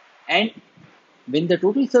 And when the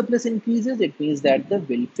total surplus increases, it means that the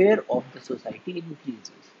welfare of the society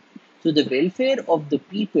increases. So the welfare of the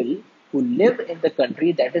people who live in the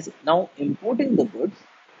country that is now importing the goods,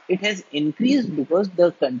 it has increased because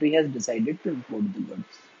the country has decided to import the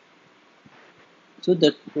goods. So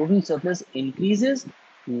the total surplus increases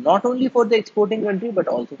not only for the exporting country but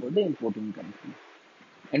also for the importing country.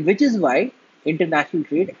 And which is why international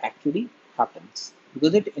trade actually happens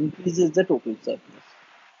because it increases the total surplus.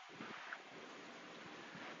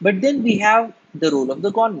 But then we have the role of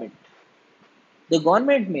the government. The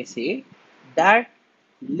government may say that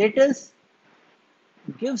let us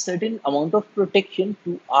give certain amount of protection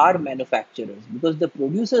to our manufacturers because the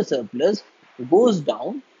producer surplus goes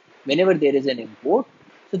down whenever there is an import.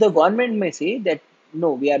 So the government may say that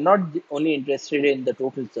no, we are not only interested in the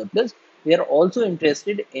total surplus, we are also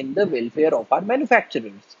interested in the welfare of our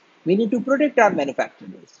manufacturers. We need to protect our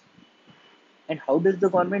manufacturers. And how does the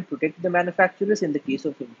government protect the manufacturers in the case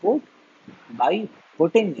of import? By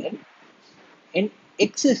putting in an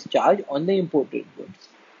excess charge on the imported goods.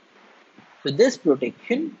 So this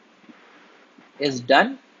protection is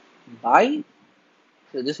done by,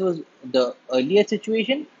 so this was the earlier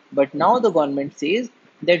situation, but now the government says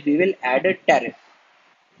that we will add a tariff,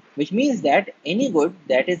 which means that any good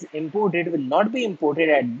that is imported will not be imported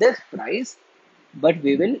at this price, but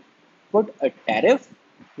we will put a tariff,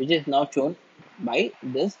 which is now shown by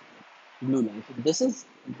this blue line. So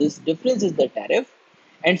this difference is the tariff,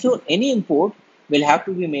 and so any import will have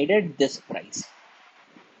to be made at this price.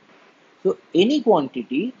 So any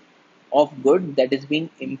quantity of good that is being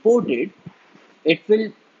imported, it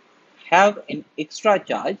will have an extra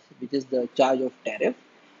charge, which is the charge of tariff,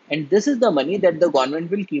 and this is the money that the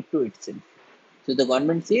government will keep to itself. So the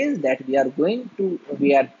government says that we are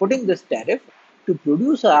putting this tariff to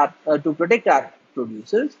to protect our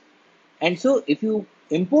producers, and so if you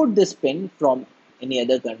import this pen from any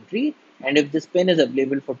other country, and if this pen is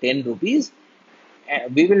available for 10 rupees,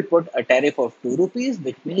 we will put a tariff of 2 rupees,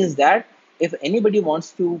 which means that if anybody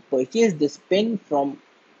wants to purchase this pen from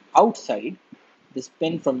outside, this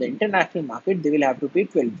pen from the international market, they will have to pay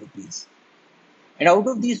 12 rupees. And out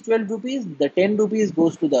of these 12 rupees, the 10 rupees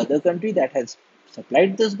goes to the other country that has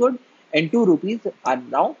supplied this good, and 2 rupees are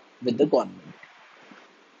now with the government.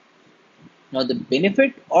 Now, the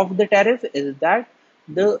benefit of the tariff is that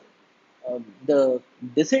the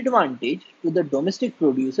disadvantage to the domestic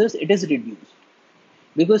producers, it is reduced.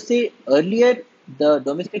 Because say earlier the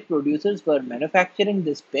domestic producers were manufacturing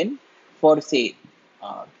this pen for say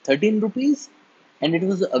 13 rupees, and it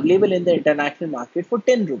was available in the international market for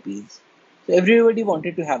 10 rupees. So everybody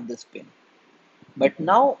wanted to have this pen. But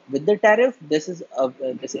now with the tariff, this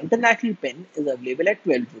international pen is available at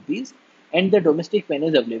 12 rupees, and the domestic pen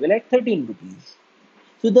is available at 13 rupees.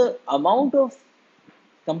 So the amount of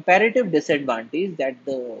comparative disadvantage that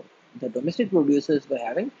the domestic producers were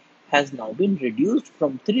having has now been reduced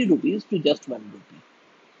from 3 rupees to just 1 rupee.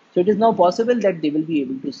 So it is now possible that they will be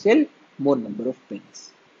able to sell more number of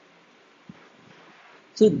pens.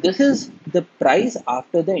 So this is the price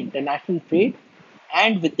after the international trade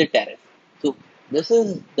and with the tariff. So this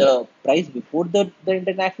is the price before the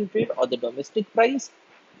international trade or the domestic price.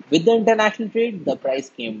 With the international trade, the price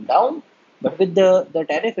came down, but with the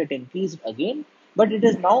tariff, it increased again. But it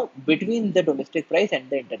is now between the domestic price and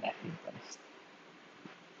the international price.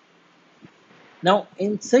 Now,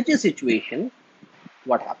 in such a situation,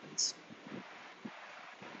 what happens?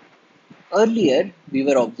 Earlier, we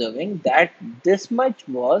were observing that this much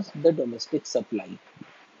was the domestic supply.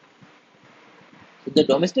 So the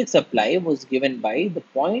domestic supply was given by the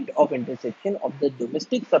point of intersection of the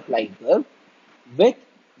domestic supply curve with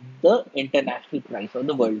the international price or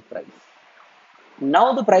the world price.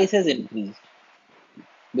 Now the price has increased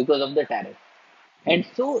because of the tariff. And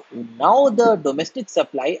so now the domestic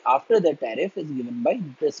supply after the tariff is given by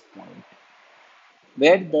this point,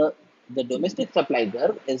 where the domestic supply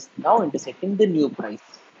curve is now intersecting the new price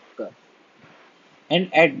curve.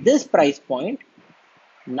 And at this price point,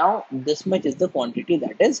 now this much is the quantity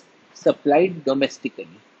that is supplied domestically.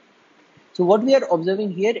 So what we are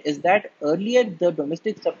observing here is that earlier the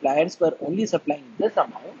domestic suppliers were only supplying this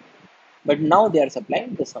amount, but now they are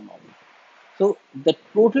supplying this amount. So the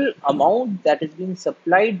total amount that is being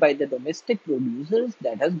supplied by the domestic producers,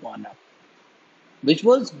 that has gone up, which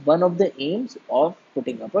was one of the aims of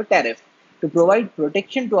putting up a tariff. to provide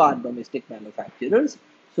protection to our domestic manufacturers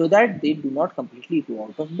so that they do not completely go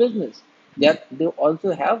out of business. They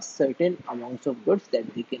also have certain amounts of goods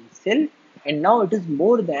that they can sell, and now it is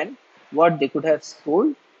more than what they could have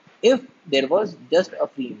sold if there was just a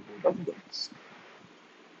free import of goods.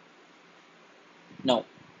 Now,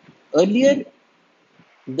 earlier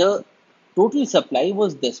the total supply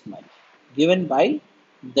was this much, given by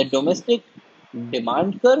the domestic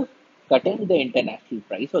demand curve cutting the international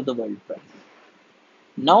price or the world price.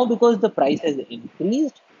 Now, because the price has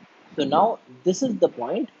increased, so now this is the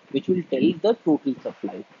point which will tell the total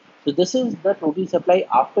supply. So this is the total supply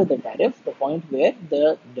after the tariff, the point where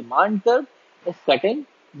the demand curve is cutting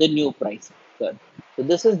the new price curve. So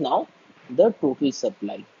this is now the total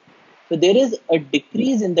supply. So there is a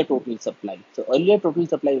decrease in the total supply. So earlier total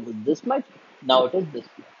supply was this much, now it is this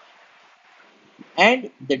much.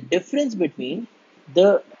 And the difference between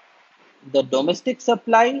the domestic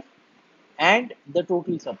supply and the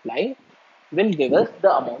total supply will give us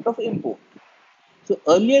the amount of import. So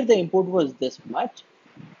earlier the import was this much,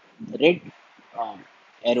 the red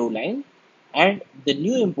arrow line, and the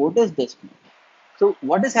new import is this much. So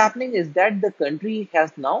what is happening is that the country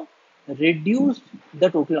has now reduced the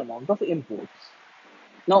total amount of imports.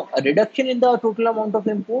 Now, a reduction in the total amount of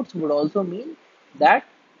imports would also mean that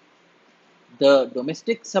the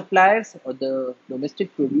domestic suppliers or the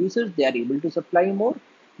domestic producers, they are able to supply more,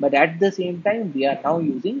 but at the same time we are now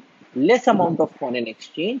using less amount of foreign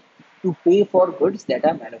exchange to pay for goods that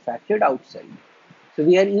are manufactured outside. So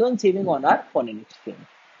we are even saving on our foreign exchange.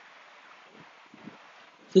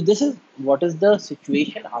 So this is what is the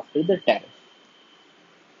situation after the tariff.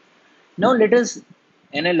 Now let us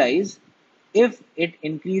analyze if it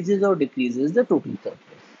increases or decreases the total surplus.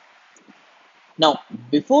 Now,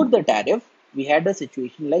 before the tariff, we had a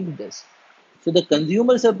situation like this. So the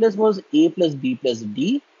consumer surplus was A plus B plus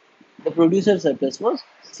D. The producer surplus was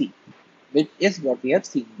C, which is what we have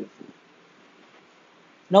seen before.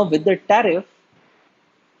 Now, with the tariff,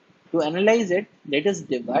 to analyze it, let us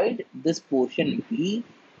divide this portion B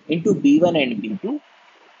into B1 and B2,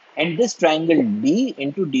 and this triangle D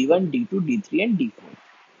into D1, D2, D3, and D4.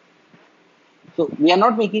 So we are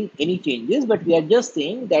not making any changes, but we are just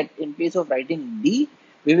saying that in place of writing D,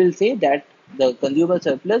 we will say that the consumer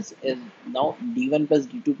surplus is now D1 plus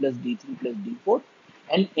D2 plus D3 plus D4.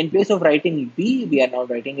 And in place of writing B, we are now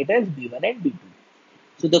writing it as B1 and B2.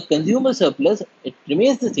 So the consumer surplus, it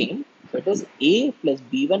remains the same. So it is A plus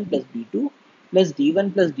B1 plus B2 plus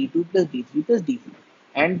D1 plus D2 plus D3 plus D4.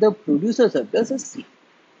 And the producer surplus is C.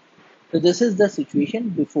 So this is the situation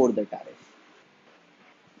before the tariff.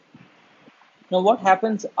 Now, what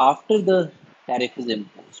happens after the tariff is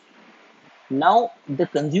imposed? Now, the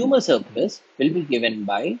consumer surplus will be given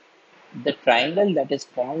by the triangle that is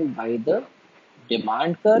formed by the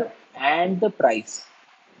demand curve and the price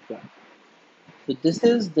curve. So, this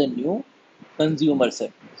is the new consumer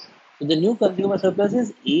surplus. So, the new consumer surplus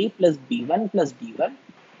is A plus B1 plus D1,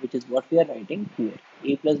 which is what we are writing here,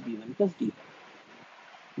 A plus B1 plus D1.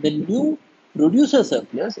 The new producer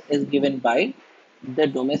surplus is given by the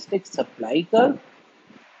domestic supply curve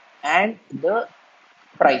and the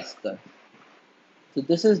price curve. So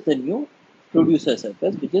this is the new producer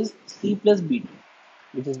surplus, which is C plus B2,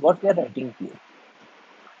 which is what we are writing here.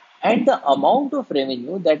 And the amount of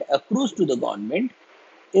revenue that accrues to the government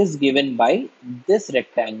is given by this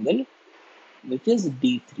rectangle, which is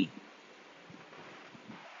D3.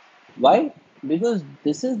 Why? Because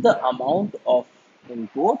this is the amount of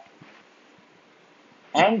import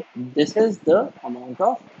and this is the amount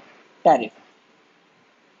of tariff.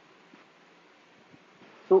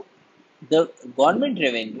 So the government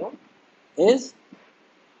revenue is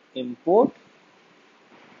import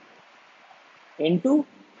into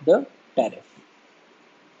the tariff.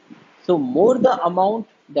 So more the amount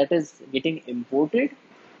that is getting imported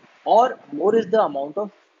or more is the amount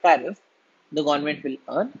of tariff, the government will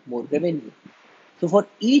earn more revenue. So for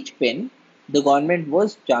each pen, the government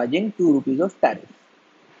was charging 2 rupees of tariff.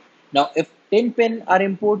 Now if 10 pen are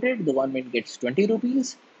imported, the government gets 20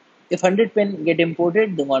 rupees. If 100 pen get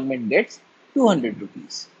imported, the government gets 200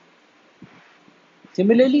 rupees.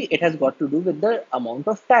 Similarly, it has got to do with the amount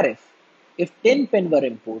of tariff. If 10 pen were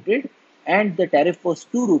imported and the tariff was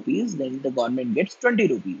 2 rupees, then the government gets 20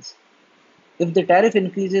 rupees. If the tariff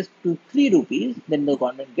increases to 3 rupees, then the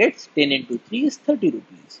government gets 10 into 3 is 30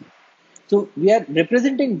 rupees. So we are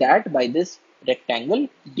representing that by this rectangle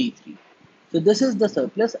D3. So this is the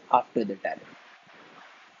surplus after the tariff.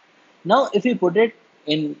 Now if we put it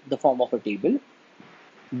in the form of a table,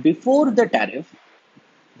 before the tariff,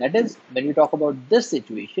 that is when we talk about this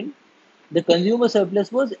situation, the consumer surplus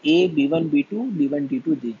was A, B1, B2, D1, D2,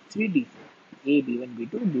 D3, D4. A, B1,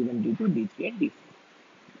 B2, D1, D2, D3 and D4.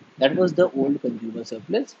 That was the old consumer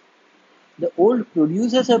surplus. The old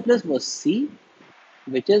producer surplus was C,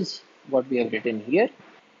 which is what we have written here,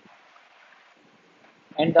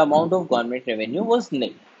 and the amount of government revenue was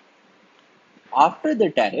nil. After the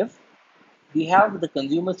tariff, we have the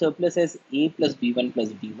consumer surplus as A plus B1 plus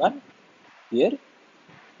D1 here.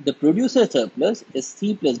 The producer surplus is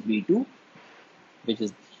C plus B2, which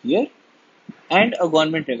is here, and a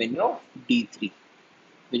government revenue of D3,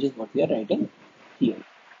 which is what we are writing here.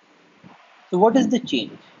 So what is the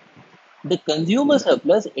change? The consumer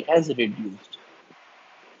surplus, it has reduced.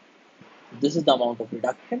 This is the amount of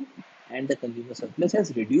reduction, and the consumer surplus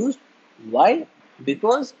has reduced. Why?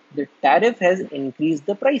 Because the tariff has increased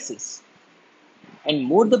the prices, and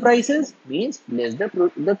more the prices means less the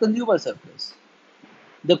consumer surplus.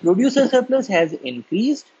 The producer surplus has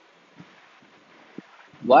increased.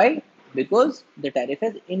 Why? Because the tariff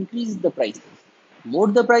has increased the prices. More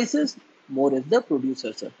the prices, more is the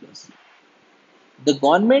producer surplus. The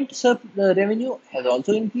government revenue has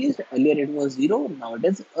also increased. Earlier it was zero, now it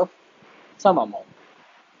is of some amount.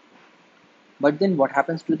 But then what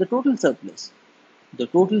happens to the total surplus? The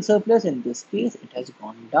total surplus in this case, it has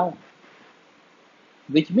gone down,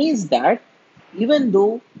 which means that even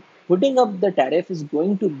though putting up the tariff is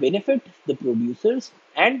going to benefit the producers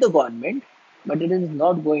and the government, but it is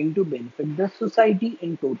not going to benefit the society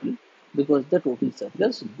in total, because the total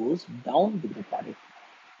surplus goes down with the tariff.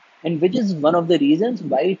 And which is one of the reasons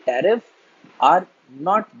why tariffs are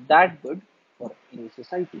not that good for any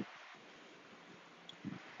society.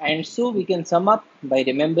 And so we can sum up by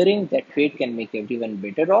remembering that trade can make everyone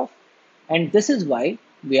better off. And this is why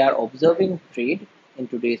we are observing trade in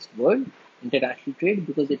today's world, international trade,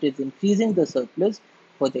 because it is increasing the surplus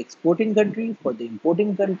for the exporting country, for the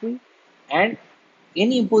importing country, and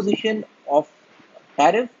any imposition of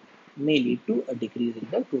tariff may lead to a decrease in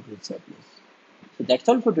the total surplus. So that's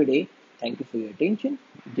all for today. Thank you for your attention.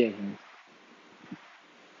 Jai Hind.